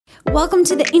Welcome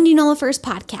to the Indianola First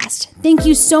podcast. Thank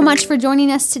you so much for joining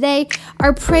us today.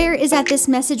 Our prayer is that this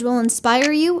message will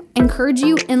inspire you, encourage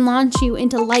you, and launch you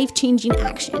into life-changing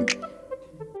action.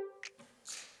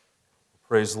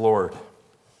 Praise the Lord.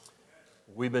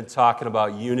 We've been talking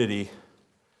about unity,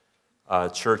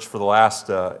 church, for the last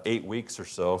 8 weeks or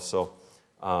so.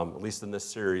 At least in this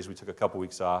series, we took a couple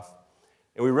weeks off.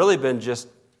 And we've really been just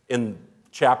in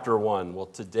chapter 1. Well,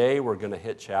 today we're going to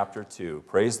hit chapter 2.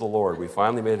 Praise the Lord. We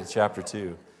finally made it to chapter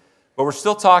 2. But we're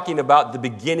still talking about the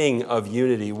beginning of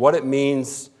unity, what it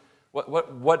means,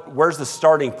 where's the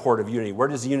starting port of unity? Where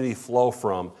does unity flow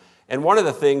from? And one of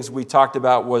the things we talked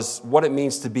about was what it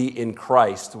means to be in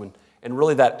Christ, and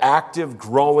really that active,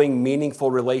 growing,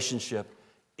 meaningful relationship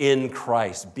in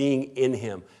Christ, being in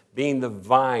Him, being the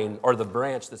vine or the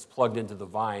branch that's plugged into the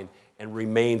vine and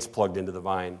remains plugged into the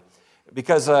vine.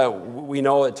 Because we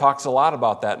know it talks a lot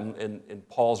about that in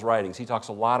Paul's writings. He talks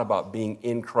a lot about being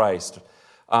in Christ.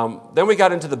 Then we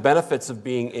got into the benefits of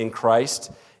being in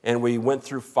Christ, and we went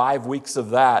through 5 weeks of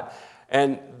that.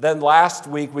 And then last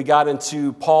week we got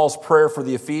into Paul's prayer for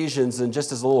the Ephesians, and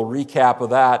just as a little recap of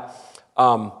that,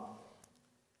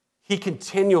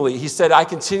 he said, I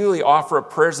continually offer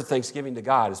up prayers of thanksgiving to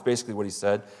God, is basically what he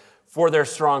said, for their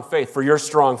strong faith, for your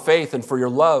strong faith, and for your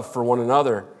love for one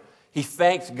another. He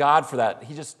thanked God for that.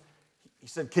 He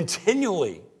said,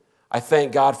 continually, I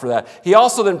thank God for that. He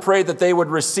also then prayed that they would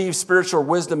receive spiritual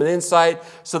wisdom and insight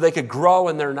so they could grow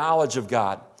in their knowledge of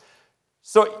God.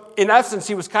 So in essence,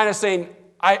 he was kind of saying,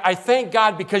 I thank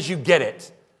God because you get it,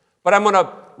 but I'm going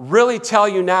to really tell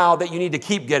you now that you need to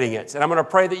keep getting it. And I'm going to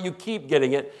pray that you keep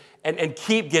getting it and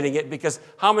keep getting it, because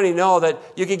how many know that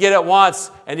you can get it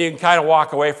once and you can kind of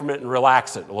walk away from it and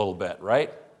relax it a little bit, right?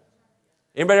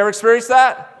 Anybody ever experienced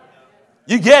that?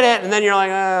 You get it, and then you're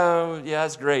like, oh, yeah,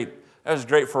 that's great. That was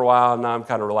great for a while, and now I'm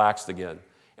kind of relaxed again.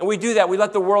 And we do that. We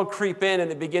let the world creep in,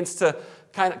 and it begins to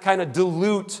kind of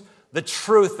dilute the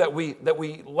truth that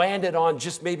we landed on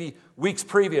just maybe weeks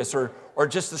previous or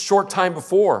just a short time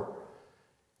before.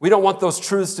 We don't want those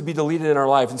truths to be deleted in our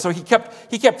life. And so he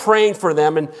kept praying for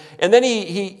them, and then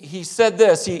he said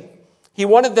this. He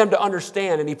wanted them to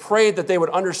understand, and he prayed that they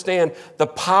would understand the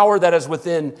power that is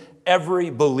within every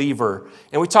believer.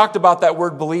 And we talked about that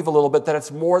word believe a little bit, that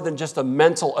it's more than just a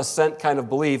mental assent kind of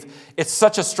belief. It's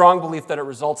such a strong belief that it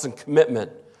results in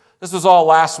commitment. This was all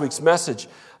last week's message.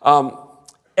 And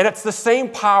it's the same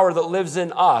power that lives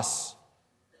in us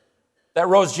that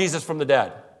rose Jesus from the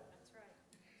dead.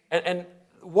 And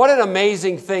what an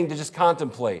amazing thing to just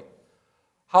contemplate.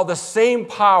 How the same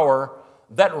power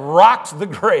that rocked the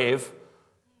grave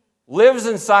lives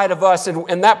inside of us,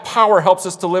 and that power helps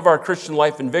us to live our Christian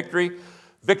life in victory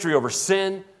over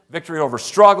sin, victory over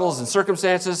struggles and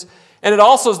circumstances. And it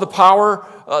also is the power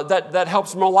that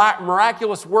helps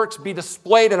miraculous works be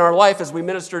displayed in our life as we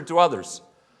minister to others.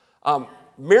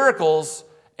 Miracles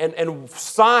and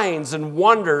signs and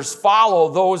wonders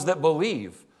follow those that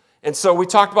believe. And so we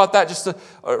talked about that just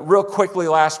real quickly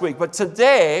last week. But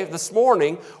today, this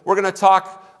morning, we're going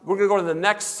to go to the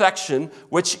next section,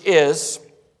 which is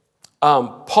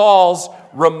Paul's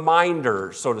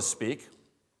reminder, so to speak.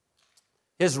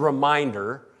 His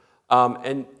reminder.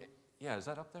 Is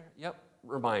that up there? Yep,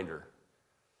 reminder.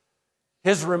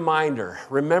 His reminder.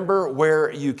 Remember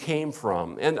where you came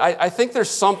from. And I think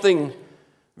there's something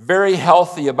very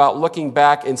healthy about looking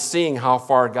back and seeing how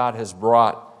far God has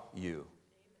brought you.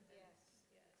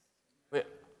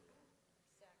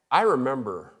 I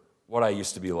remember what I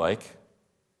used to be like.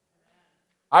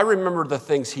 I remember the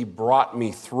things He brought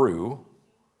me through.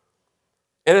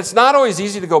 And it's not always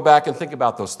easy to go back and think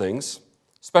about those things,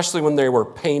 especially when they were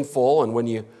painful and when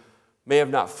you may have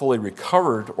not fully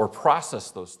recovered or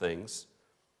processed those things.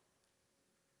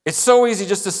 It's so easy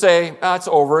just to say, it's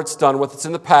over, it's done with, it's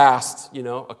in the past,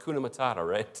 Hakuna Matata,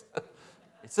 right?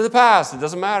 It's in the past, it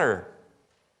doesn't matter.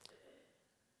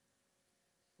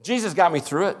 Jesus got me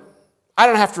through it. I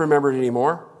don't have to remember it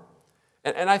anymore.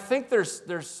 And I think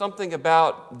there's something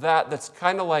about that that's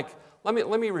kind of like, let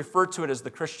me refer to it as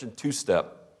the Christian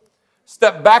two-step.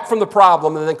 Step back from the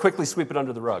problem and then quickly sweep it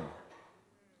under the rug.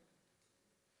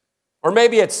 Or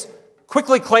maybe it's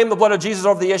quickly claim the blood of Jesus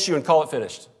over the issue and call it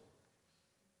finished.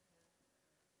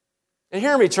 And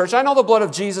hear me, church, I know the blood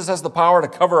of Jesus has the power to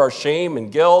cover our shame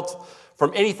and guilt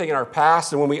from anything in our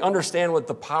past, and when we understand what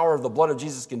the power of the blood of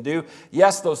Jesus can do,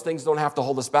 yes, those things don't have to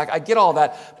hold us back. I get all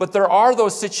that, but there are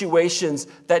those situations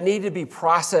that need to be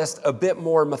processed a bit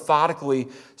more methodically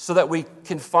so that we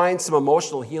can find some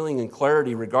emotional healing and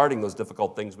clarity regarding those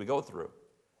difficult things we go through.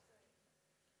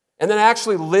 And then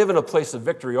actually live in a place of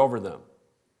victory over them.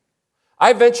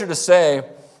 I venture to say,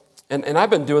 And I've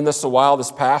been doing this a while,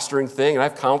 this pastoring thing, and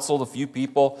I've counseled a few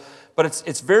people, but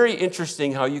it's very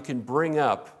interesting how you can bring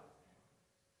up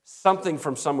something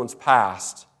from someone's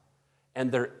past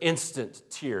and they're instant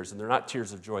tears, and they're not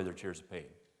tears of joy, they're tears of pain.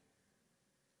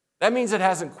 That means it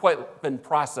hasn't quite been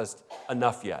processed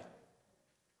enough yet.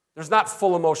 There's not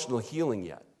full emotional healing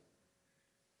yet.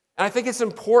 And I think it's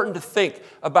important to think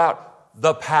about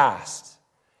the past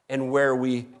and where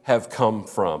we have come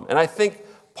from. And I think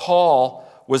Paul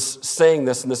was saying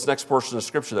this in this next portion of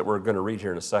Scripture that we're going to read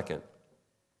here in a second.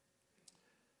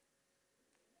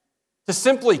 To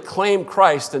simply claim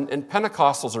Christ, and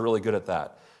Pentecostals are really good at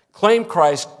that, claim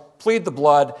Christ, plead the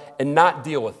blood, and not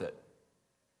deal with it.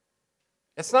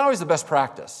 It's not always the best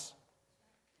practice.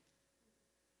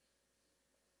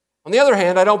 On the other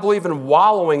hand, I don't believe in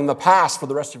wallowing in the past for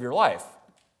the rest of your life,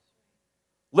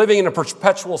 living in a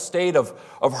perpetual state of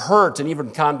hurt and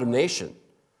even condemnation.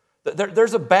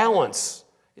 There's a balance.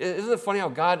 Isn't it funny how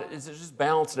God is just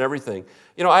balance in everything?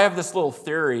 You know, I have this little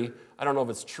theory. I don't know if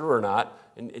it's true or not,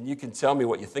 and you can tell me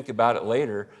what you think about it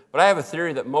later, but I have a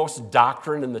theory that most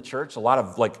doctrine in the church, a lot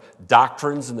of like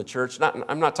doctrines in the church,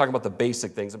 I'm not talking about the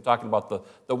basic things, I'm talking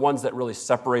about the ones that really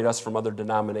separate us from other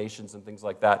denominations and things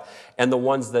like that, and the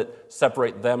ones that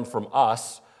separate them from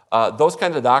us. Those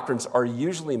kinds of doctrines are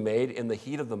usually made in the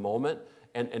heat of the moment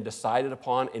and decided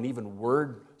upon and even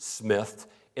wordsmithed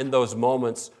in those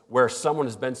moments where someone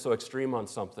has been so extreme on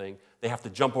something, they have to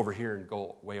jump over here and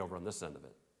go way over on this end of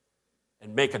it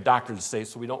and make a doctrine to say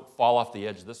so we don't fall off the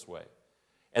edge this way.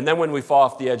 And then when we fall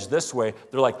off the edge this way,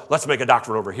 they're like, let's make a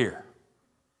doctrine over here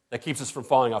that keeps us from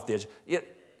falling off the edge.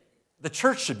 The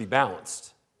church should be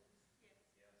balanced.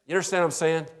 You understand what I'm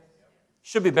saying?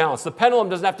 Should be balanced. The pendulum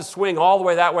doesn't have to swing all the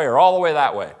way that way or all the way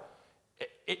that way.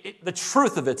 The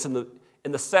truth of it's in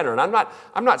the center. And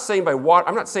I'm not saying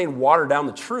water down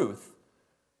the truth,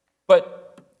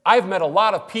 but I've met a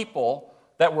lot of people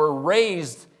that were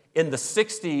raised in the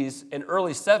 60s and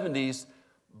early 70s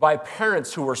by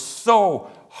parents who were so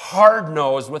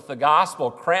hard-nosed with the gospel,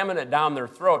 cramming it down their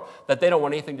throat, that they don't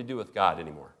want anything to do with God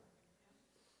anymore.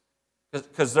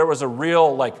 Because there was a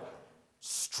real,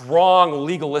 strong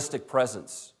legalistic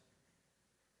presence.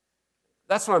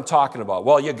 That's what I'm talking about.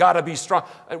 Well, you got to be strong.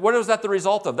 And what is that the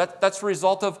result of? That's the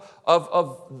result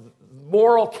of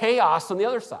moral chaos on the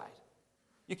other side.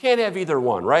 You can't have either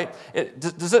one, right?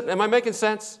 Am I making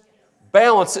sense?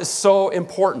 Balance is so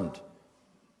important.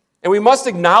 And we must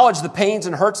acknowledge the pains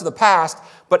and hurts of the past,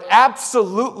 but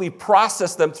absolutely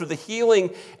process them through the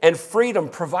healing and freedom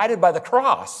provided by the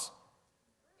cross.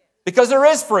 Because there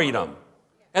is freedom,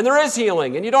 and there is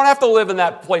healing, and you don't have to live in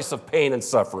that place of pain and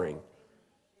suffering.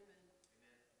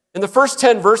 In the first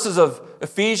 10 verses of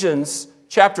Ephesians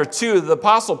chapter 2, the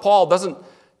Apostle Paul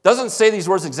doesn't say these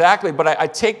words exactly, but I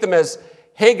take them as,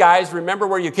 hey guys, remember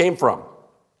where you came from.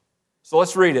 So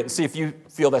let's read it and see if you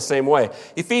feel that same way.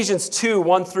 Ephesians 2,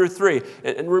 1 through 3.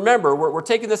 And remember, we're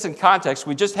taking this in context.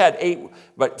 We just had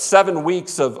 7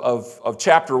 weeks of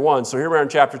chapter 1. So here we are in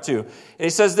chapter 2. And he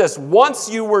says this,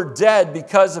 once you were dead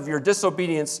because of your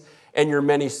disobedience and your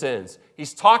many sins.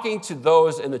 He's talking to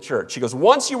those in the church. He goes,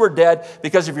 once you were dead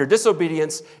because of your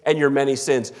disobedience and your many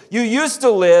sins. You used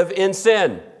to live in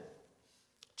sin,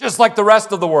 just like the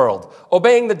rest of the world,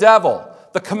 obeying the devil,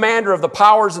 the commander of the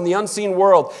powers in the unseen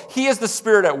world. He is the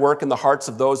spirit at work in the hearts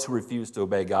of those who refuse to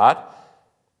obey God.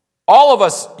 All of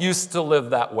us used to live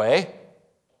that way,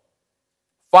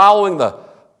 following the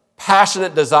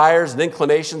passionate desires and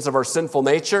inclinations of our sinful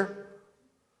nature.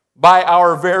 By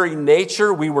our very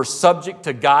nature, we were subject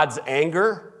to God's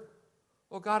anger.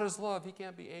 Well, God is love. He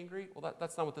can't be angry. Well,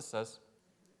 that's not what this says.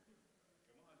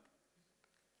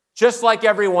 Just like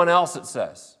everyone else, it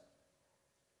says.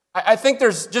 I think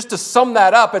there's, just to sum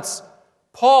that up, it's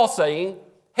Paul saying,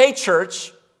 hey,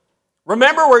 church,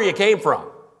 remember where you came from.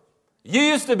 You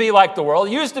used to be like the world.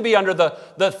 You used to be under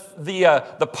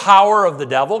the power of the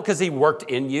devil because he worked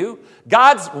in you.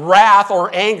 God's wrath or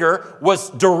anger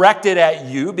was directed at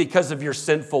you because of your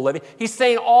sinful living. He's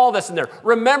saying all this in there.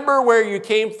 Remember where you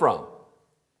came from.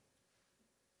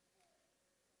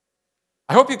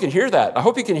 I hope you can hear that. I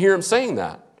hope you can hear him saying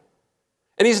that.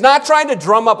 And he's not trying to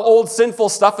drum up old sinful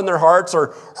stuff in their hearts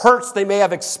or hurts they may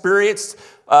have experienced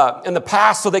in the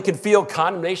past so they can feel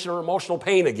condemnation or emotional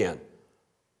pain again.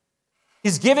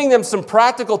 He's giving them some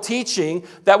practical teaching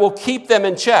that will keep them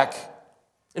in check.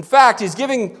 In fact, he's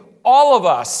giving all of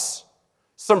us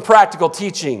some practical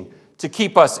teaching to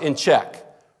keep us in check.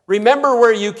 Remember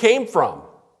where you came from.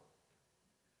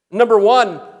 Number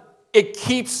one, it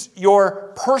keeps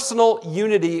your personal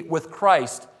unity with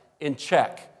Christ in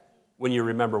check when you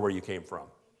remember where you came from.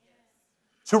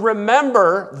 To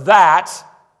remember that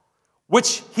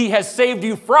which he has saved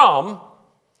you from,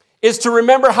 is to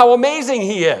remember how amazing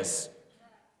he is.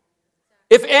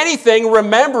 If anything,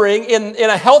 remembering in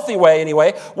a healthy way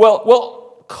anyway,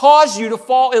 will cause you to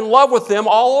fall in love with him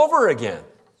all over again.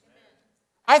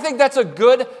 I think that's a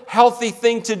good, healthy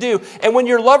thing to do. And when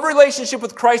your love relationship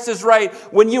with Christ is right,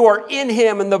 when you are in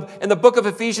him, and the book of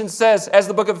Ephesians says, as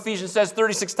the book of Ephesians says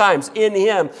 36 times, in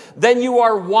him, then you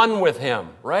are one with him,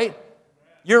 right?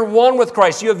 You're one with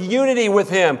Christ. You have unity with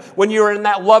him when you're in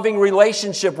that loving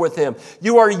relationship with him.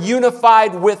 You are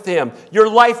unified with him. Your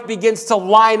life begins to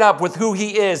line up with who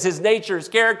he is, his nature, his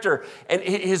character, and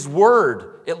his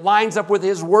word. It lines up with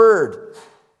his word.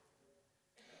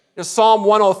 Psalm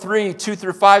 103,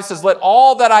 2-5 says, let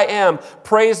all that I am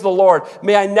praise the Lord.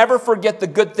 May I never forget the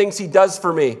good things he does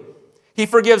for me. He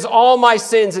forgives all my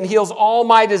sins and heals all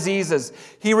my diseases.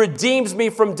 He redeems me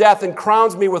from death and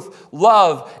crowns me with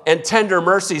love and tender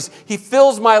mercies. He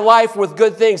fills my life with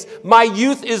good things. My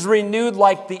youth is renewed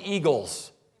like the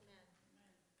eagles.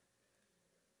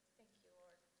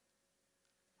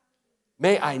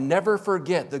 May I never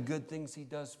forget the good things he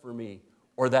does for me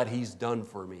or that he's done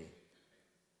for me.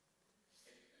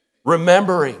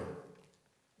 Remembering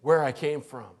where I came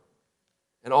from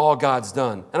and all God's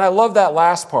done. And I love that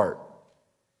last part.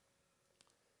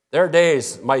 There are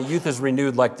days my youth is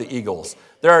renewed like the eagles.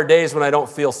 There are days when I don't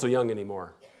feel so young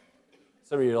anymore.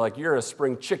 Some of you are like, you're a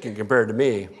spring chicken compared to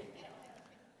me.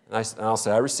 And I'll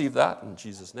say, I receive that in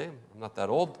Jesus' name. I'm not that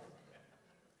old.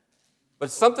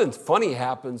 But something funny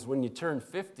happens when you turn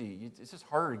 50. It's just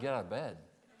harder to get out of bed.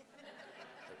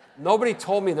 Nobody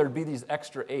told me there'd be these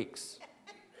extra aches.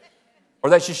 Or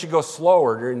that you should go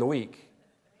slower during the week.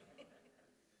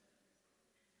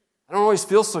 I don't always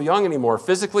feel so young anymore,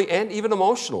 physically and even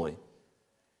emotionally.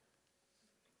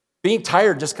 Being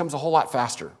tired just comes a whole lot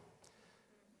faster.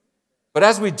 But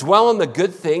as we dwell on the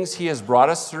good things he has brought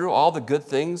us through, all the good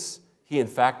things he in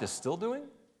fact is still doing,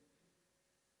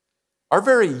 our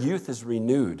very youth is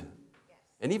renewed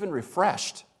and even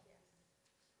refreshed.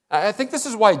 I think this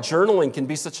is why journaling can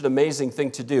be such an amazing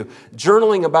thing to do.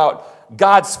 Journaling about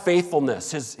God's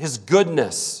faithfulness, his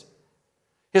goodness,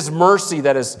 his mercy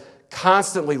that is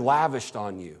constantly lavished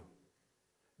on you.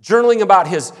 Journaling about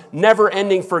his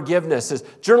never-ending forgiveness.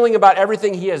 Journaling about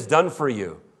everything he has done for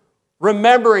you.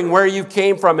 Remembering where you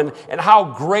came from and how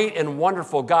great and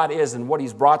wonderful God is and what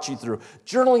he's brought you through.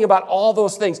 Journaling about all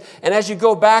those things. And as you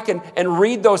go back and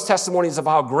read those testimonies of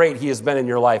how great he has been in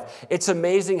your life, it's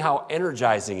amazing how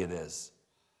energizing it is.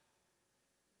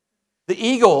 The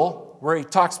eagle, where he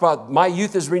talks about my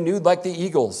youth is renewed like the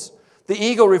eagles. The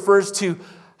eagle refers to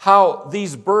how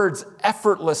these birds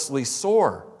effortlessly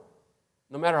soar.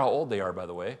 No matter how old they are, by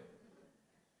the way.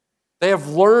 They have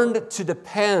learned to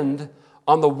depend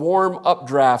on the warm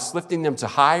updrafts, lifting them to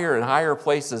higher and higher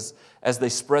places as they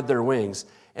spread their wings.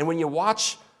 And when you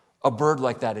watch a bird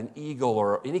like that, an eagle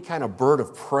or any kind of bird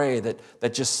of prey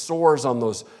that just soars on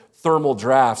those thermal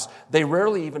drafts, they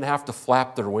rarely even have to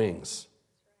flap their wings.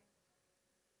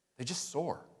 They just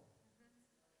soar.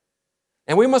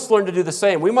 And we must learn to do the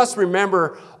same. We must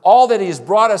remember all that he has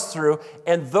brought us through,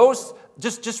 and those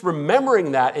just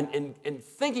remembering that and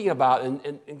thinking about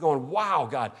it and going, wow,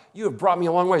 God, you have brought me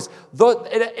a long ways. Though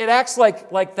it acts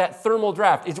like that thermal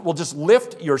draft. It will just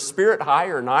lift your spirit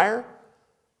higher and higher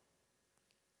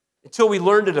until we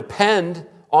learn to depend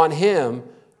on him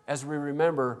as we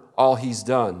remember all he's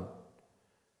done.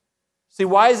 See,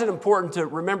 why is it important to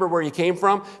remember where you came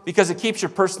from? Because it keeps your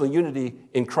personal unity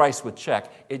in Christ with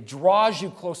check. It draws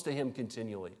you close to him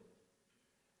continually.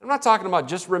 I'm not talking about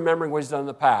just remembering what he's done in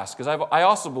the past, because I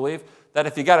also believe that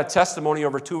if you got a testimony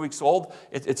over 2 weeks old,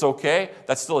 it's okay.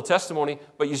 That's still a testimony,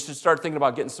 but you should start thinking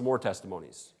about getting some more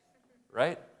testimonies,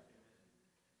 right?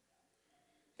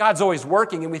 God's always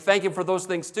working, and we thank him for those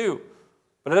things too.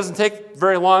 But it doesn't take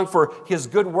very long for his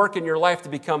good work in your life to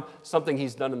become something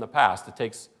he's done in the past. It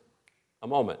takes a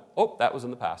moment. Oh, that was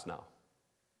in the past now.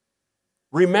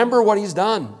 Remember what he's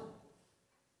done.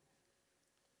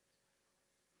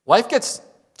 Life gets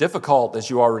difficult, as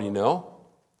you already know.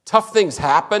 Tough things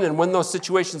happen, and when those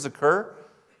situations occur,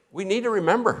 we need to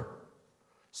remember.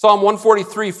 Psalm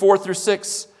 143,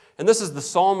 4-6, and this is the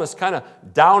psalmist kind of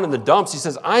down in the dumps. He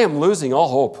says, I am losing all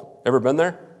hope. Ever been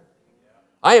there?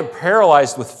 I am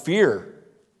paralyzed with fear.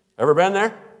 Ever been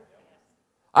there?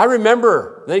 I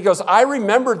remember. Then he goes, I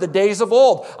remember the days of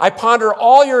old. I ponder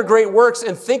all your great works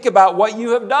and think about what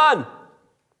you have done.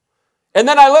 And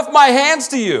then I lift my hands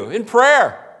to you in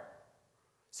prayer.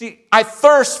 See, I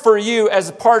thirst for you as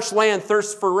a parched land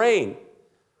thirsts for rain.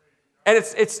 And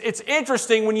it's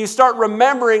interesting when you start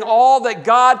remembering all that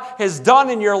God has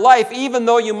done in your life, even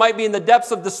though you might be in the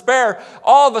depths of despair,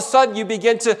 all of a sudden you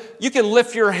can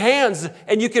lift your hands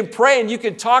and you can pray and you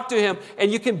can talk to Him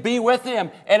and you can be with Him,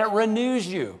 and it renews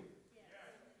you.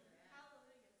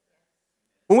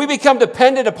 When we become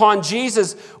dependent upon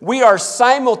Jesus, we are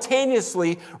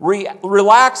simultaneously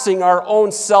relaxing our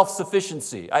own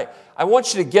self-sufficiency. I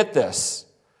want you to get this.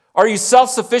 Are you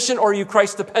self-sufficient or are you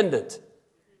Christ-dependent?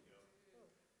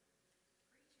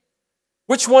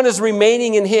 Which one is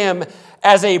remaining in Him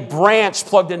as a branch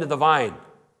plugged into the vine?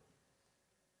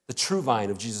 The true vine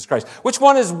of Jesus Christ. Which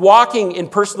one is walking in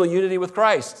personal unity with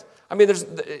Christ? I mean,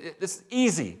 it's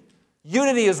easy.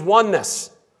 Unity is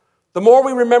oneness. The more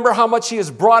we remember how much He has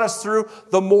brought us through,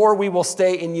 the more we will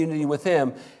stay in unity with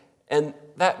Him. And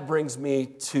that brings me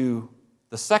to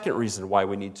the second reason why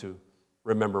we need to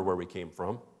remember where we came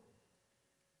from.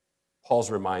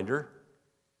 Paul's reminder.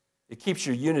 It keeps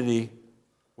your unity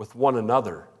with one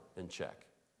another in check.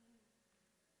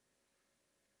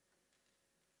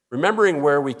 Remembering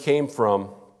where we came from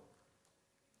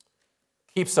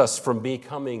keeps us from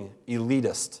becoming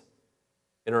elitist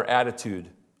in our attitude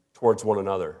towards one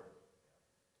another.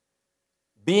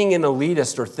 Being an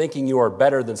elitist or thinking you are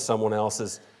better than someone else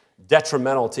is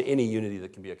detrimental to any unity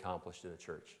that can be accomplished in a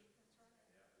church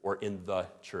or in the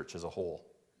church as a whole.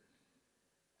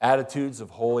 Attitudes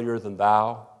of holier than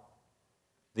thou,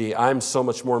 the I'm so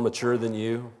much more mature than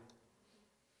you,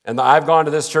 and the I've gone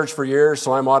to this church for years,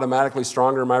 so I'm automatically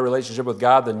stronger in my relationship with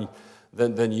God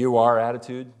than you are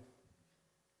attitude.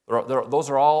 Those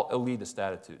are all elitist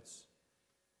attitudes.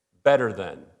 Better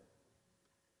than.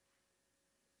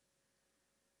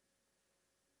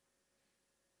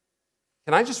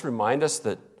 Can I just remind us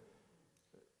that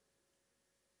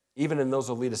even in those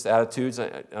elitist attitudes,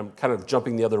 I'm kind of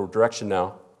jumping the other direction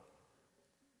now,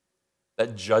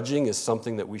 that judging is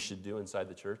something that we should do inside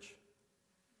the church?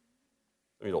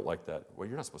 You don't like that. Well,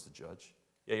 you're not supposed to judge.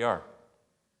 Yeah, you are.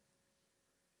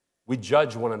 We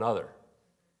judge one another.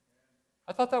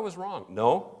 I thought that was wrong.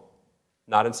 No,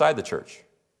 not inside the church.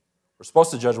 We're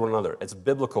supposed to judge one another. It's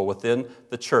biblical within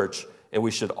the church, and we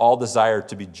should all desire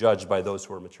to be judged by those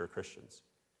who are mature Christians.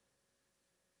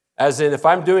 As in, if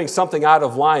I'm doing something out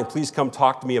of line, please come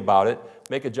talk to me about it,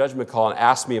 make a judgment call and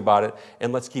ask me about it,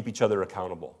 and let's keep each other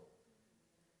accountable.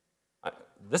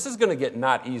 This is going to get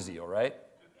not easy, all right?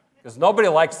 Because nobody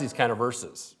likes these kind of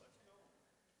verses.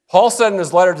 Paul said in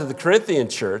his letter to the Corinthian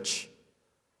church,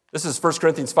 this is 1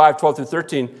 Corinthians 5, 12 through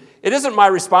 13, it isn't my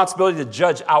responsibility to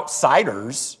judge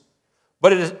outsiders,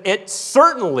 but it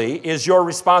certainly is your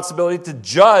responsibility to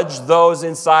judge those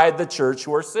inside the church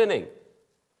who are sinning.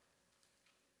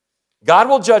 God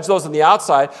will judge those on the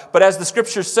outside, but as the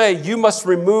scriptures say, you must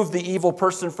remove the evil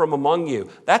person from among you.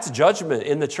 That's judgment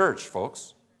in the church,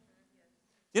 folks.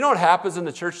 You know what happens in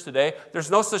the church today? There's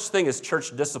no such thing as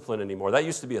church discipline anymore. That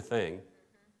used to be a thing.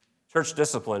 Church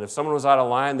discipline. If someone was out of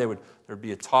line, there'd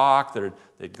be a talk,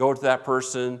 they'd go to that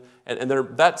person, and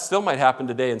that still might happen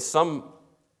today in some,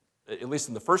 at least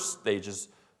in the first stages,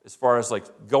 as far as like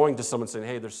going to someone saying,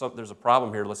 hey, there's a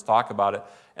problem here, let's talk about it,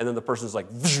 and then the person's like,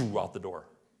 out the door.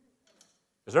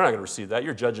 Because they're not going to receive that.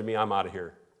 You're judging me, I'm out of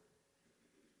here.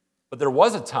 But there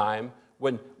was a time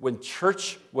when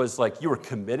church was like, you were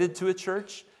committed to a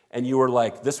church, and you were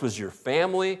like, this was your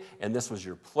family, and this was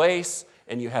your place,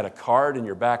 and you had a card in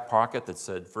your back pocket that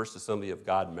said, First Assembly of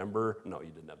God member. No,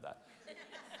 you didn't have that.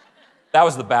 That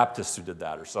was the Baptists who did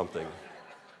that or something.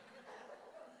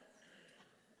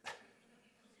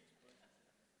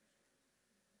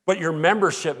 But your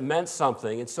membership meant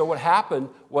something, and so what happened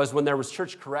was when there was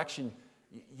church correction,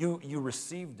 you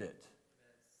received it.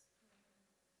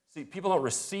 See, people don't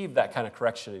receive that kind of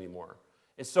correction anymore.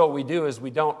 And so what we do is we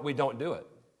don't do it.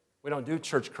 We don't do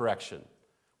church correction.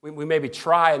 We maybe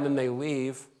try and then they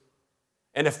leave.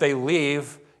 And if they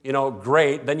leave,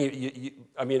 great, then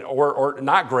or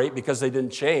not great because they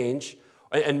didn't change.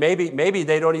 And maybe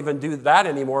they don't even do that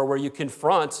anymore where you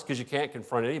confront, because you can't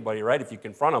confront anybody, right? If you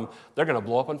confront them, they're going to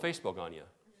blow up on Facebook on you.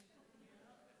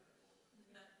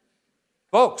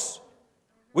 Folks,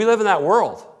 we live in that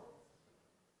world.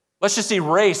 Let's just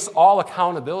erase all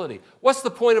accountability. What's the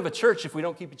point of a church if we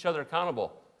don't keep each other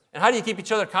accountable? And how do you keep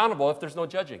each other accountable if there's no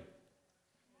judging?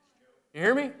 You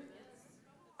hear me?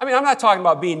 I mean, I'm not talking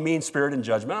about being mean-spirited in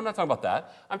judgment. I'm not talking about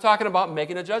that. I'm talking about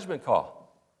making a judgment call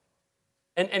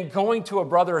and going to a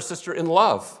brother or sister in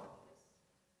love.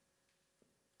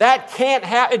 That can't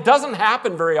happen. It doesn't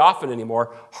happen very often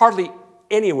anymore, hardly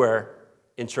anywhere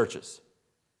in churches.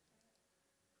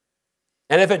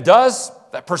 And if it does,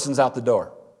 that person's out the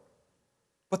door.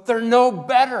 But they're no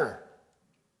better.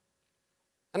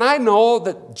 And I know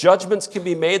that judgments can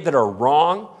be made that are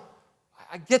wrong.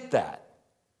 I get that.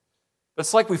 But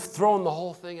it's like we've thrown the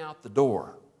whole thing out the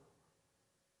door.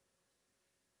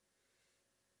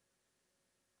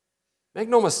 Make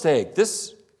no mistake,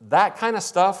 that kind of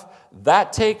stuff,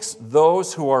 that takes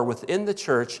those who are within the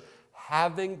church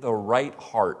having the right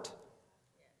heart.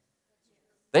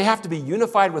 They have to be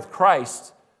unified with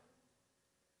Christ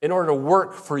in order to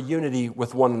work for unity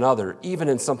with one another, even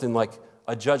in something like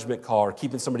a judgment call or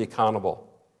keeping somebody accountable.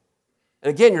 And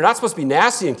again, you're not supposed to be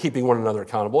nasty in keeping one another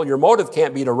accountable. Your motive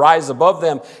can't be to rise above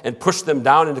them and push them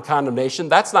down into condemnation.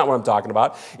 That's not what I'm talking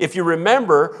about. If you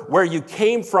remember where you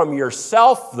came from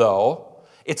yourself, though,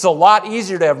 it's a lot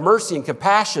easier to have mercy and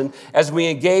compassion as we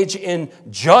engage in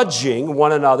judging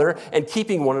one another and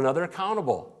keeping one another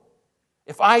accountable.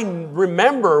 If I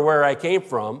remember where I came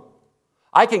from,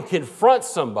 I can confront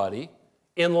somebody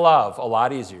in love a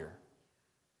lot easier.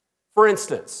 For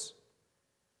instance,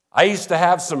 I used to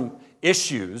have some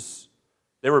issues.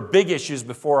 They were big issues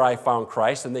before I found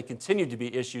Christ, and they continued to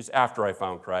be issues after I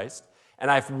found Christ. And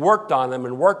I've worked on them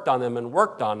and worked on them and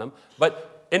worked on them,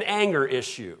 but an anger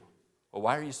issue. Well,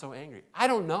 why are you so angry? I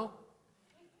don't know.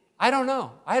 I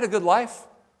had a good life,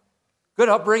 good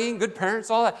upbringing, good parents,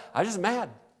 all that. I was just mad.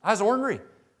 I was ornery.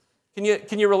 Can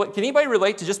anybody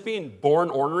relate to just being born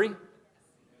ornery?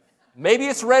 Maybe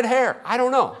it's red hair. I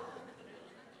don't know.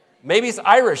 Maybe it's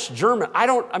Irish, German. I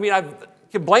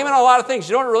can blame it on a lot of things.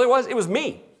 You know what it really was? It was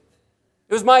me.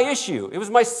 It was my issue. It was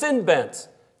my sin bent.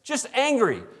 Just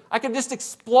angry. I could just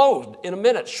explode in a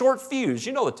minute. Short fuse.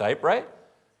 You know the type, right?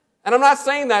 And I'm not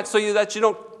saying that that you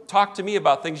don't talk to me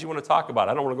about things you want to talk about.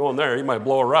 I don't want to go in there. You might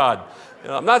blow a rod.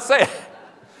 I'm not saying,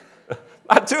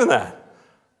 not doing that.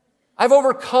 I've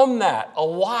overcome that a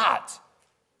lot.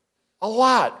 A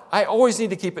lot. I always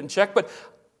need to keep it in check, but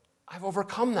I've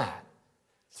overcome that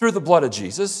through the blood of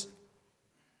Jesus.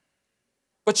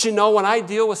 But when I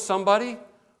deal with somebody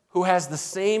who has the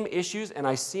same issues and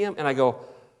I see them and I go,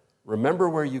 remember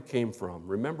where you came from.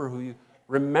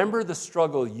 Remember the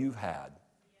struggle you've had.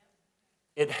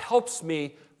 It helps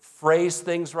me phrase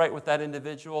things right with that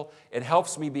individual. It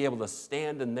helps me be able to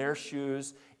stand in their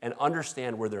shoes and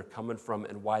understand where they're coming from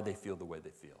and why they feel the way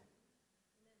they feel.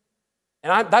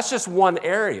 And that's just one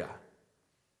area.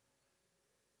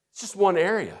 It's just one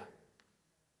area.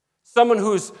 Someone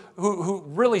who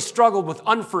really struggled with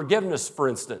unforgiveness, for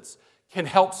instance, can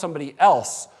help somebody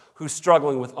else who's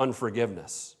struggling with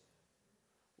unforgiveness.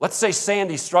 Let's say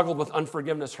Sandy struggled with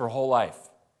unforgiveness her whole life.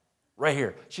 Right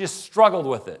here. She just struggled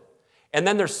with it. And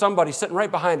then there's somebody sitting right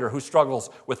behind her who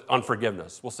struggles with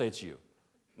unforgiveness. We'll say it's you.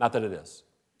 Not that it is.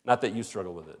 Not that you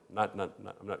struggle with it. I'm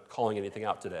not calling anything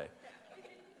out today.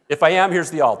 If I am,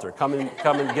 here's the altar. Come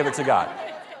and give it to God.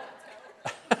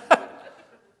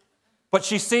 But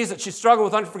she sees that she's struggling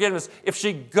with unforgiveness. If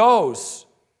she goes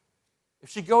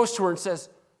to her and says,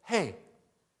 hey,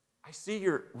 I see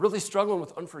you're really struggling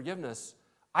with unforgiveness.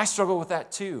 I struggle with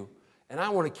that too. And I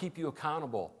want to keep you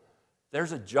accountable.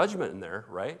 There's a judgment in there,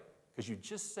 right? Because you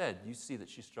just said you see that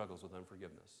she struggles with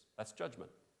unforgiveness. That's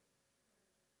judgment.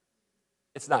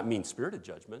 It's not mean-spirited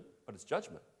judgment, but it's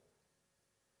judgment.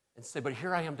 And say, but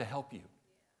here I am to help you.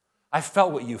 I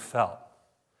felt what you felt.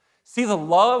 See, the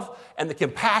love and the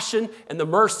compassion and the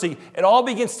mercy, it all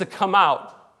begins to come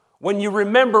out when you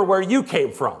remember where you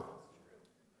came from.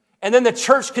 And then the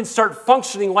church can start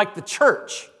functioning like the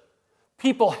church.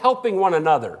 People helping one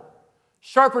another.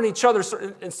 Sharpen each other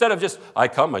instead of just, I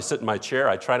sit in my chair,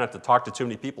 I try not to talk to too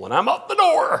many people, and I'm out the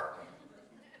door.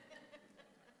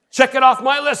 Check it off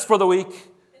my list for the week.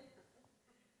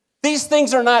 These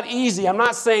things are not easy. I'm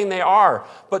not saying they are.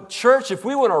 But church, if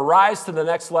we want to rise to the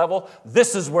next level,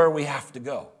 this is where we have to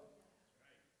go.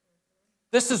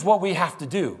 This is what we have to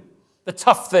do. The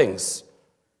tough things.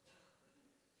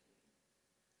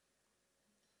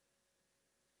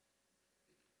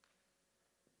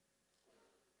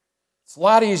 It's a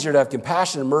lot easier to have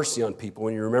compassion and mercy on people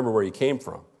when you remember where you came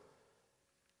from.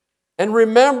 And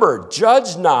remember,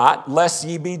 judge not, lest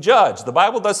ye be judged. The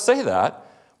Bible does say that,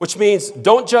 which means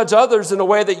don't judge others in a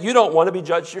way that you don't want to be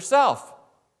judged yourself.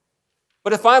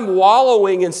 But if I'm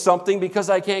wallowing in something because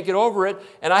I can't get over it,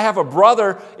 and I have a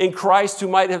brother in Christ who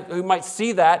might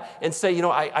see that and say,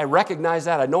 I recognize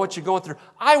that, I know what you're going through,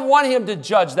 I want him to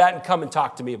judge that and come and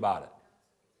talk to me about it.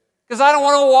 Because I don't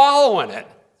want to wallow in it.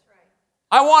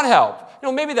 I want help.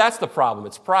 Maybe that's the problem.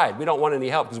 It's pride. We don't want any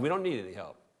help because we don't need any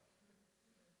help.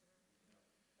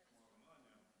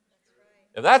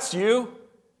 If that's you,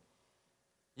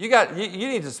 you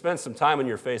need to spend some time on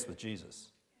your face with Jesus.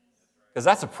 Because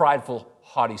that's a prideful,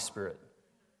 haughty spirit.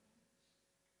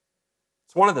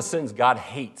 It's one of the sins God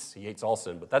hates. He hates all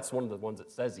sin, but that's one of the ones that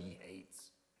says he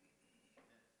hates.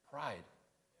 Pride.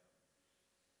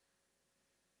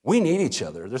 We need each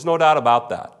other. There's no doubt about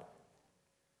that.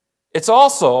 It's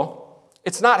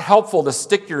not helpful to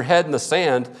stick your head in the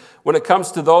sand when it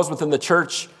comes to those within the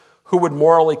church who would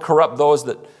morally corrupt those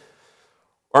that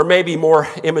are maybe more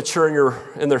immature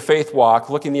in their faith walk.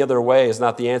 Looking the other way is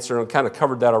not the answer, and I kind of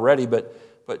covered that already,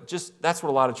 but just that's what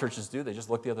a lot of churches do. They just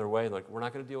look the other way, like, we're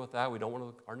not going to deal with that. We don't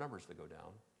want our numbers to go down.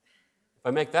 If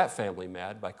I make that family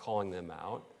mad by calling them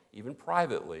out, even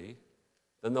privately,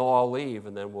 then they'll all leave,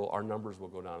 and then our numbers will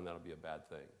go down, and that'll be a bad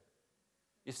thing.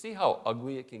 You see how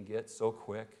ugly it can get so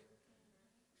quick?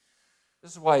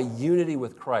 This is why unity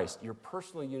with Christ, your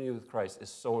personal unity with Christ, is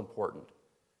so important.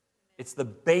 It's the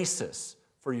basis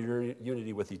for your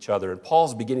unity with each other. And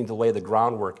Paul's beginning to lay the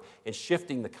groundwork and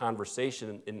shifting the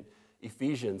conversation in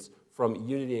Ephesians from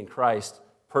unity in Christ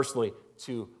personally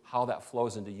to how that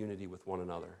flows into unity with one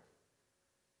another.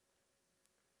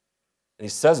 And he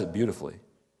says it beautifully.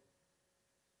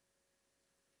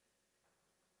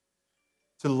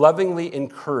 To lovingly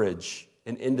encourage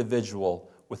an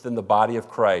individual within the body of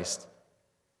Christ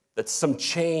that some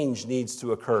change needs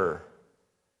to occur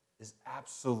is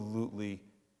absolutely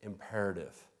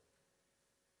imperative.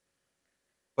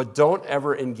 But don't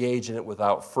ever engage in it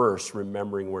without first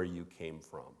remembering where you came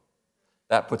from.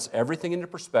 That puts everything into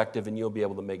perspective, and you'll be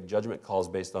able to make judgment calls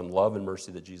based on love and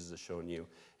mercy that Jesus has shown you,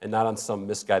 and not on some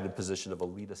misguided position of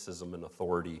elitism and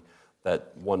authority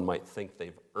that one might think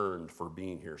they've earned for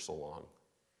being here so long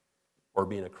or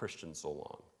being a Christian so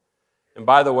long. And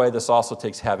by the way, this also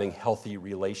takes having healthy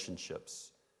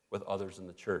relationships with others in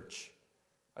the church.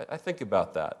 I think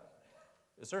about that.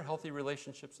 Is there healthy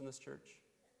relationships in this church?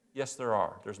 Yes, there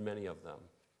are. There's many of them.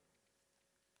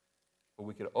 But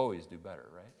we could always do better,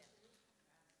 right?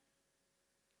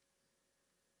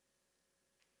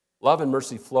 Love and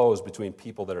mercy flows between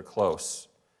people that are close,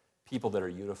 people that are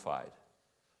unified.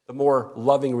 The more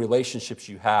loving relationships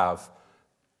you have,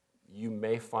 you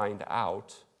may find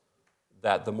out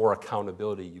that the more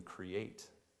accountability you create.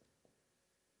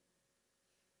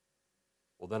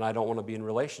 Well, then I don't want to be in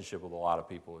relationship with a lot of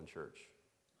people in church.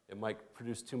 It might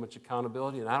produce too much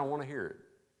accountability, and I don't want to hear it.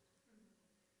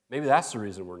 Maybe that's the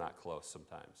reason we're not close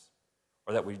sometimes,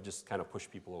 or that we just kind of push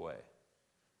people away.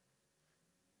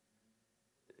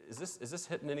 Is this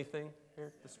hitting anything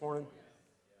here this morning?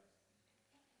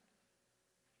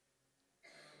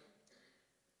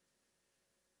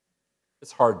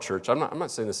 It's hard, church. I'm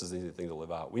not saying this is an easy thing to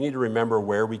live out. We need to remember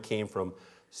where we came from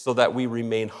so that we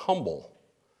remain humble,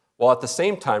 while at the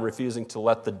same time refusing to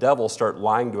let the devil start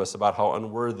lying to us about how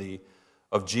unworthy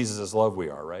of Jesus' love we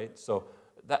are, right? So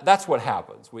that's what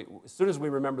happens. As soon as we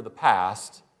remember the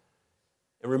past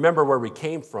and remember where we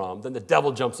came from, then the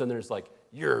devil jumps in there and is like,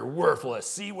 you're worthless,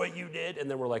 see what you did? And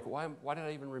then we're like, why did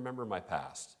I even remember my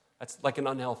past? That's like an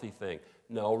unhealthy thing.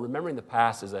 No, remembering the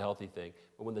past is a healthy thing.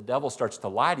 But when the devil starts to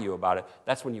lie to you about it,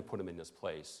 that's when you put him in his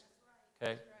place.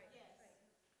 Okay?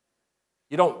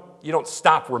 You don't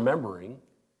stop remembering.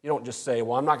 You don't just say,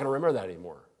 well, I'm not going to remember that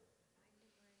anymore.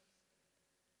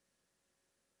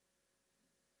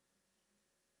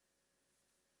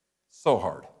 So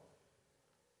hard.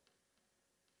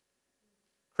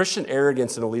 Christian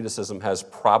arrogance and elitism has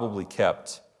probably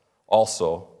kept,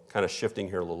 also, kind of shifting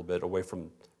here a little bit, away from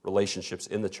relationships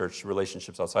in the church,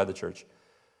 relationships outside the church.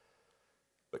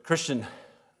 But Christian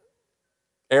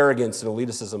arrogance and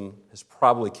elitism has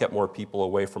probably kept more people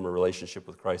away from a relationship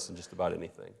with Christ than just about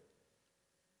anything.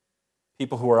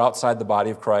 People who are outside the body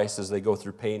of Christ, as they go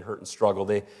through pain, hurt, and struggle,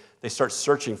 they start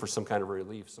searching for some kind of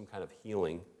relief, some kind of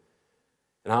healing.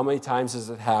 And how many times has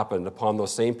it happened upon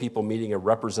those same people meeting a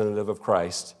representative of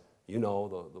Christ? You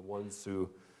know, the ones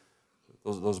who,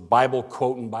 those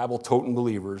Bible-quoting, Bible-toting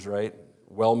believers, right?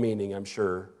 Well-meaning, I'm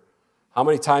sure. How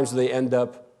many times do they end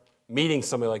up meeting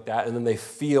somebody like that, and then they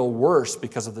feel worse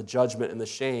because of the judgment and the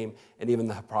shame and even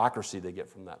the hypocrisy they get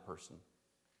from that person?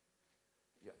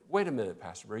 Wait a minute,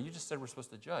 Pastor Barry, you just said we're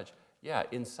supposed to judge. Yeah,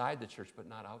 inside the church, but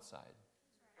not outside.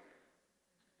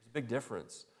 There's a big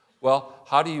difference. Well,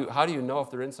 how do you know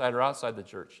if they're inside or outside the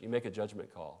church? You make a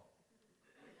judgment call.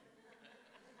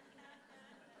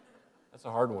 That's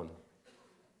a hard one.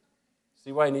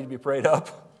 See why I need to be prayed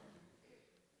up?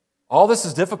 All this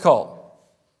is difficult.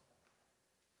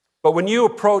 But when you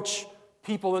approach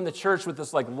people in the church with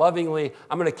this like lovingly,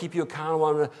 I'm going to keep you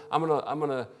accountable, I'm going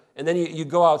to, and then you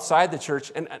go outside the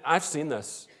church, and I've seen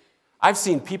this. I've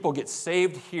seen people get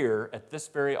saved here at this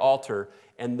very altar,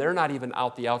 and they're not even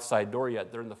out the outside door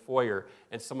yet. They're in the foyer,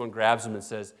 and someone grabs them and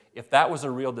says, if that was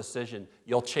a real decision,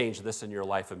 you'll change this in your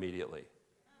life immediately.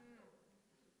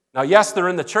 Now, yes, they're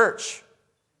in the church,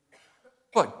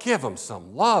 but give them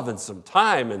some love and some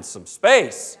time and some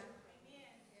space.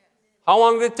 How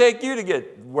long did it take you to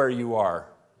get where you are?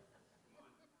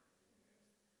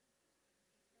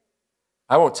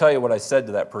 I won't tell you what I said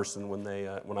to that person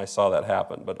when I saw that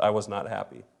happen, but I was not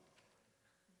happy.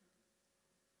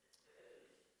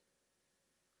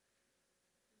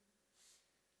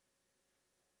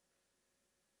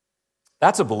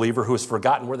 That's a believer who has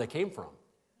forgotten where they came from.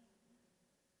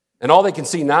 And all they can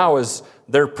see now is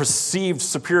their perceived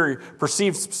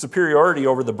superiority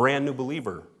over the brand new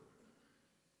believer.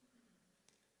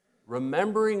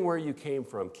 Remembering where you came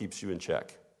from keeps you in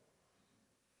check.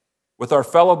 With our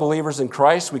fellow believers in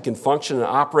Christ, we can function and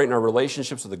operate in our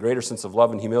relationships with a greater sense of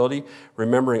love and humility,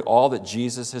 remembering all that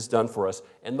Jesus has done for us.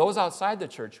 And those outside the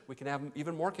church, we can have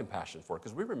even more compassion for,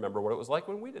 because we remember what it was like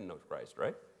when we didn't know Christ,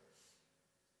 right?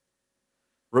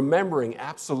 Remembering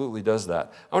absolutely does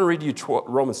that. I want to read you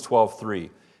Romans 12:3.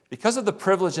 Because of the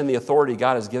privilege and the authority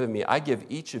God has given me, I give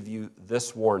each of you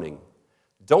this warning.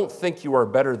 Don't think you are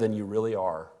better than you really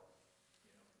are.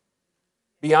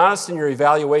 Be honest in your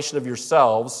evaluation of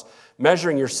yourselves,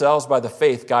 measuring yourselves by the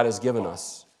faith God has given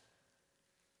us.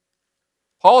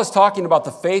 Paul is talking about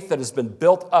the faith that has been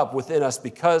built up within us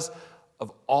because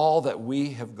of all that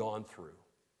we have gone through.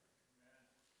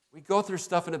 We go through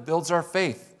stuff and it builds our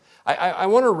faith. I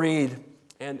want to read,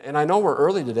 and I know we're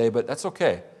early today, but that's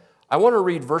okay. I want to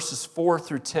read verses 4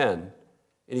 through 10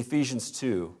 in Ephesians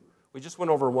 2. We just went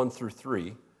over 1 through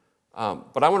 3,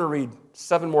 but I want to read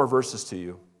 7 more verses to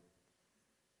you.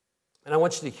 And I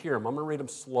want you to hear them. I'm going to read them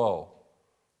slow,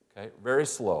 okay? Very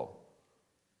slow.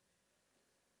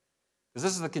 Because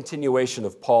this is the continuation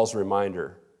of Paul's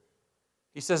reminder.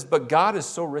 He says, but God is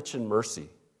so rich in mercy,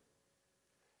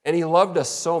 and he loved us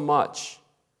so much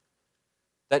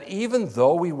that even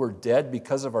though we were dead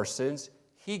because of our sins,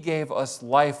 he gave us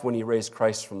life when he raised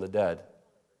Christ from the dead.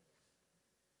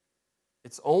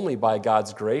 It's only by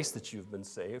God's grace that you've been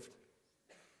saved.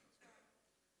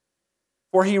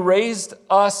 For he raised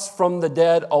us from the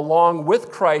dead along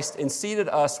with Christ and seated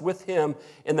us with him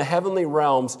in the heavenly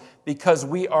realms because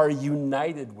we are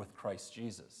united with Christ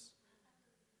Jesus.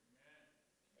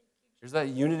 Here's that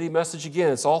unity message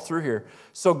again. It's all through here.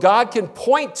 So God can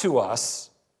point to us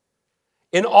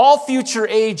in all future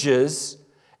ages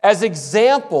as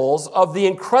examples of the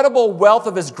incredible wealth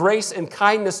of his grace and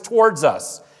kindness towards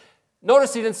us.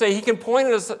 Notice he didn't say he can point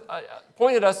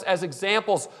at us as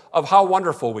examples of how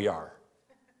wonderful we are.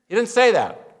 He didn't say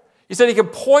that. He said he can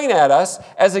point at us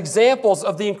as examples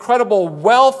of the incredible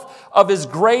wealth of his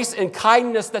grace and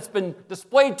kindness that's been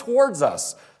displayed towards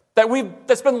us,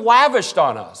 that's been lavished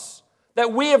on us,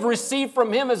 that we have received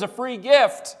from him as a free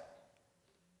gift,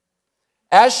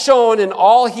 as shown in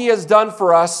all he has done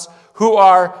for us who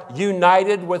are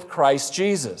united with Christ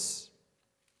Jesus.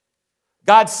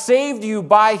 God saved you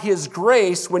by his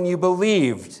grace when you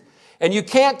believed. And you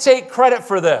can't take credit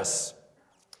for this.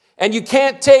 And you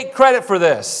can't take credit for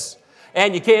this.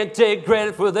 And you can't take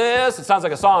credit for this. It sounds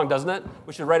like a song, doesn't it?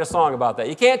 We should write a song about that.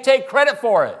 You can't take credit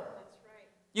for it.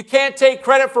 You can't take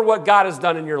credit for what God has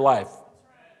done in your life.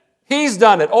 He's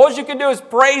done it. All you can do is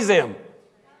praise him.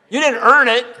 You didn't earn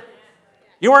it.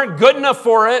 You weren't good enough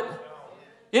for it.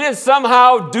 You didn't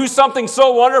somehow do something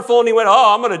so wonderful and he went,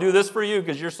 oh, I'm going to do this for you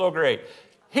because you're so great.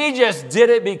 He just did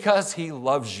it because he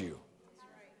loves you.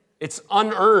 It's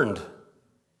unearned,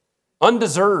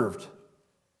 undeserved.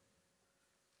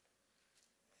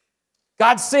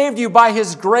 God saved you by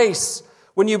his grace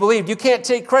when you believed. You can't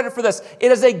take credit for this.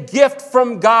 It is a gift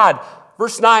from God.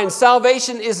 Verse 9,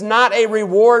 salvation is not a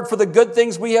reward for the good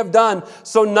things we have done,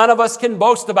 so none of us can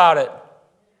boast about it.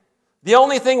 The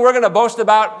only thing we're going to boast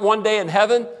about one day in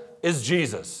heaven is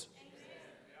Jesus.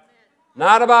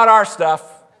 Not about our stuff.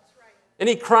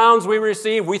 Any crowns we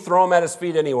receive, we throw them at his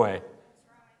feet anyway.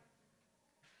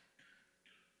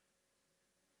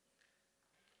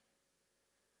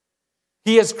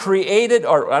 He has created,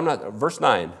 verse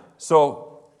 9.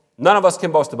 So none of us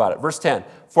can boast about it. Verse 10,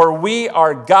 for we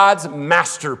are God's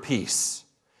masterpiece.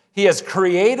 He has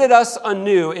created us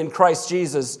anew in Christ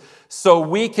Jesus so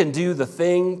we can do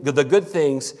the good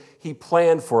things he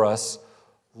planned for us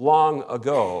long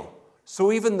ago.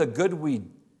 So even the good we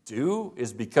do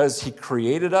is because he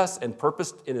created us and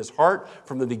purposed in his heart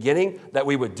from the beginning that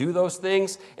we would do those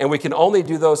things, and we can only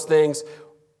do those things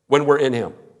when we're in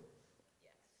him.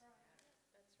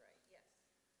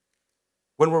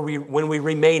 When we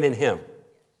remain in him.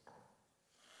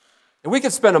 And we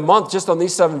could spend a month just on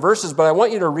these 7 verses, but I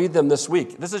want you to read them this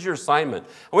week. This is your assignment.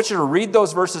 I want you to read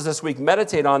those verses this week,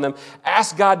 meditate on them,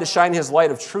 ask God to shine his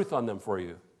light of truth on them for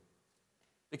you.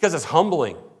 Because it's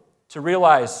humbling to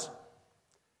realize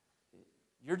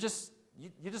you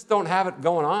just don't have it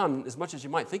going on as much as you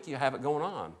might think you have it going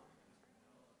on.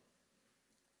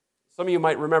 Some of you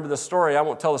might remember the story. I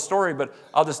won't tell the story, but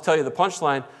I'll just tell you the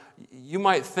punchline. You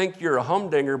might think you're a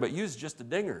humdinger, but you's just a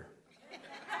dinger.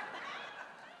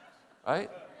 Right?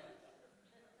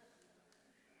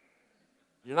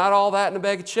 You're not all that in a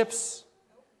bag of chips.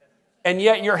 And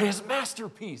yet you're his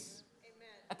masterpiece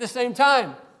at the same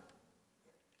time.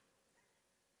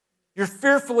 You're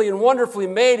fearfully and wonderfully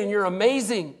made, and you're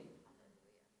amazing.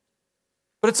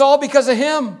 But it's all because of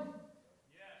him.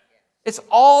 It's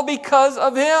all because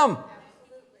of him.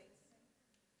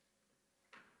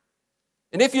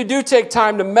 And if you do take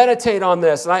time to meditate on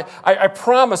this, and I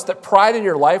promise that pride in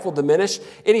your life will diminish.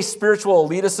 Any spiritual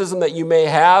elitism that you may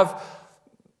have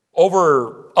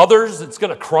over others, it's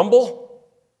going to crumble.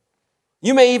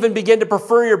 You may even begin to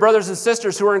prefer your brothers and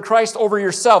sisters who are in Christ over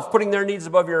yourself, putting their needs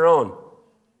above your own.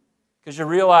 Because you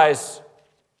realize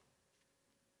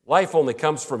life only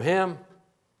comes from him.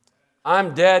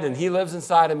 I'm dead and he lives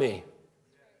inside of me.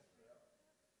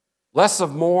 Less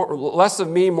of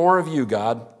me, more of you,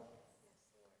 God.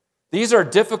 These are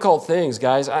difficult things,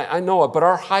 guys. I know it, but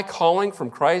our high calling from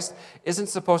Christ isn't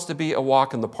supposed to be a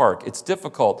walk in the park. It's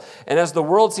difficult. And as the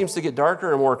world seems to get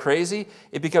darker and more crazy,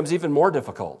 it becomes even more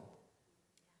difficult.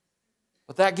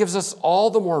 But that gives us all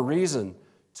the more reason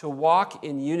to walk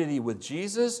in unity with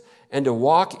Jesus and to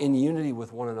walk in unity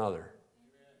with one another.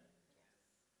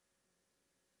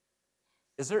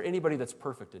 Is there anybody that's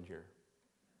perfect in here?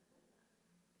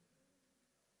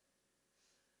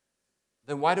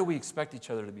 Then why do we expect each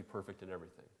other to be perfect in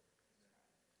everything?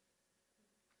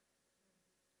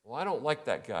 Well, I don't like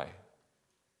that guy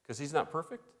because he's not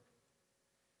perfect.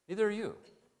 Neither are you.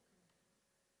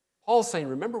 Paul's saying,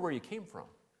 remember where you came from.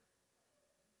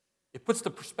 It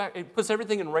puts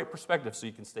everything in right perspective so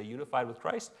you can stay unified with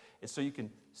Christ and so you can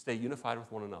stay unified with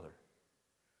one another.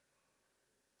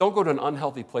 Don't go to an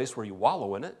unhealthy place where you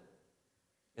wallow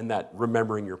in that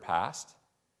remembering your past.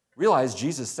 Realize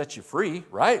Jesus set you free,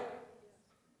 right?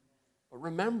 But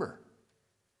remember,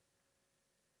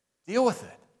 deal with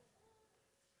it.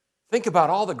 Think about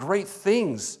all the great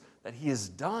things that he has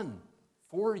done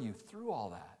for you through all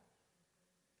that.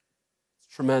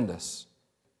 It's tremendous.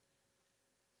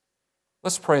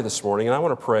 Let's pray this morning, and I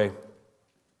want to pray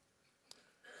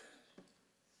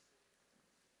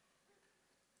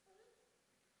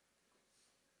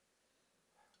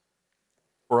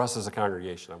for us as a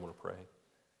congregation. I want to pray.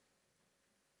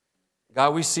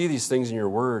 God, we see these things in your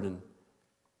word, and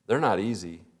they're not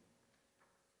easy.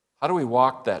 How do we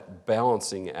walk that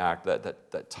balancing act,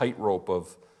 that tightrope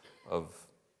of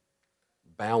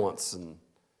balance and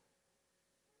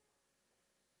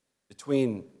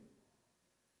between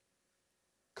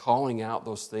calling out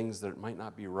those things that might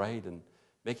not be right and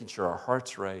making sure our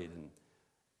heart's right and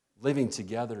living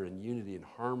together in unity and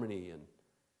harmony and,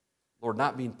 Lord,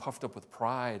 not being puffed up with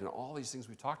pride and all these things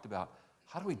we talked about.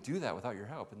 How do we do that without your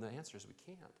help? And the answer is we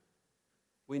can't.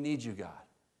 We need you, God.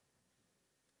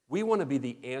 We want to be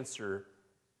the answer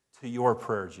to your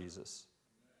prayer, Jesus.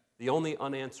 The only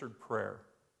unanswered prayer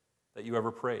that you ever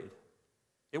prayed.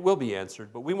 It will be answered,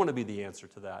 but we want to be the answer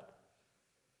to that.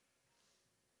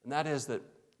 And that is that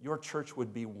your church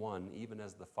would be one, even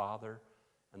as the Father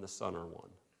and the Son are one.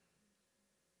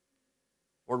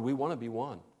 Lord, we want to be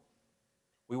one.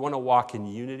 We want to walk in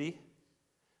unity.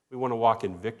 We want to walk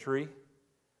in victory.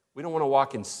 We don't want to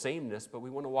walk in sameness, but we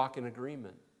want to walk in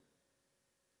agreement.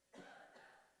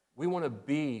 We want to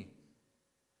be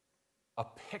a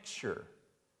picture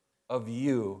of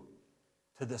you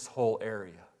to this whole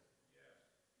area.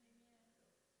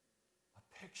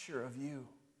 A picture of you.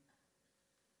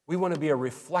 We want to be a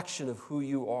reflection of who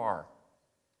you are.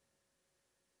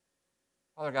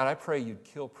 Father God, I pray you'd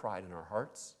kill pride in our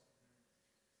hearts.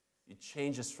 You'd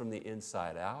change us from the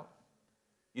inside out.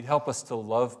 You'd help us to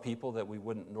love people that we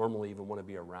wouldn't normally even want to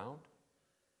be around.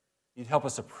 You'd help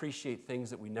us appreciate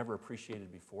things that we never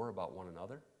appreciated before about one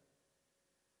another.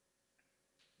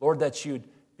 Lord, that you'd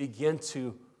begin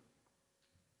to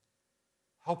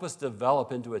help us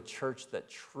develop into a church that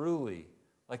truly,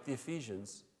 like the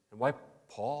Ephesians, and why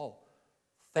Paul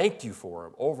thanked you for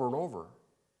them over and over,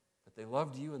 that they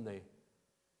loved you and they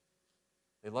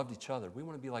loved each other. We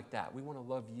want to be like that. We want to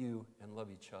love you and love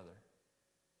each other.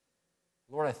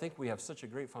 Lord, I think we have such a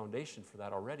great foundation for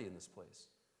that already in this place.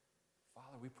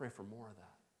 Father, we pray for more of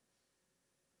that.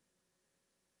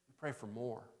 We pray for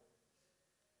more.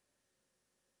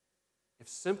 If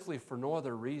simply for no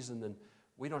other reason than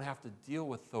we don't have to deal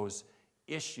with those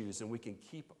issues and we can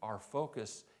keep our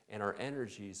focus and our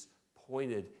energies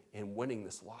pointed in winning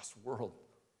this lost world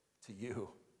to you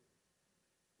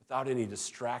without any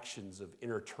distractions of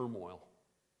inner turmoil.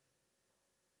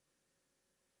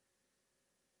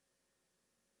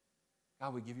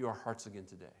 God, we give you our hearts again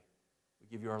today.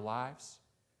 give you our lives.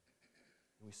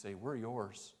 And we say, we're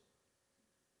yours.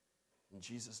 In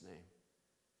Jesus' name,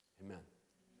 amen.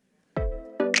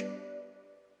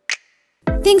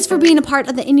 Thanks for being a part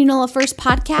of the Indianola First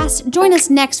podcast. Join us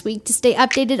next week to stay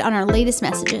updated on our latest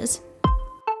messages.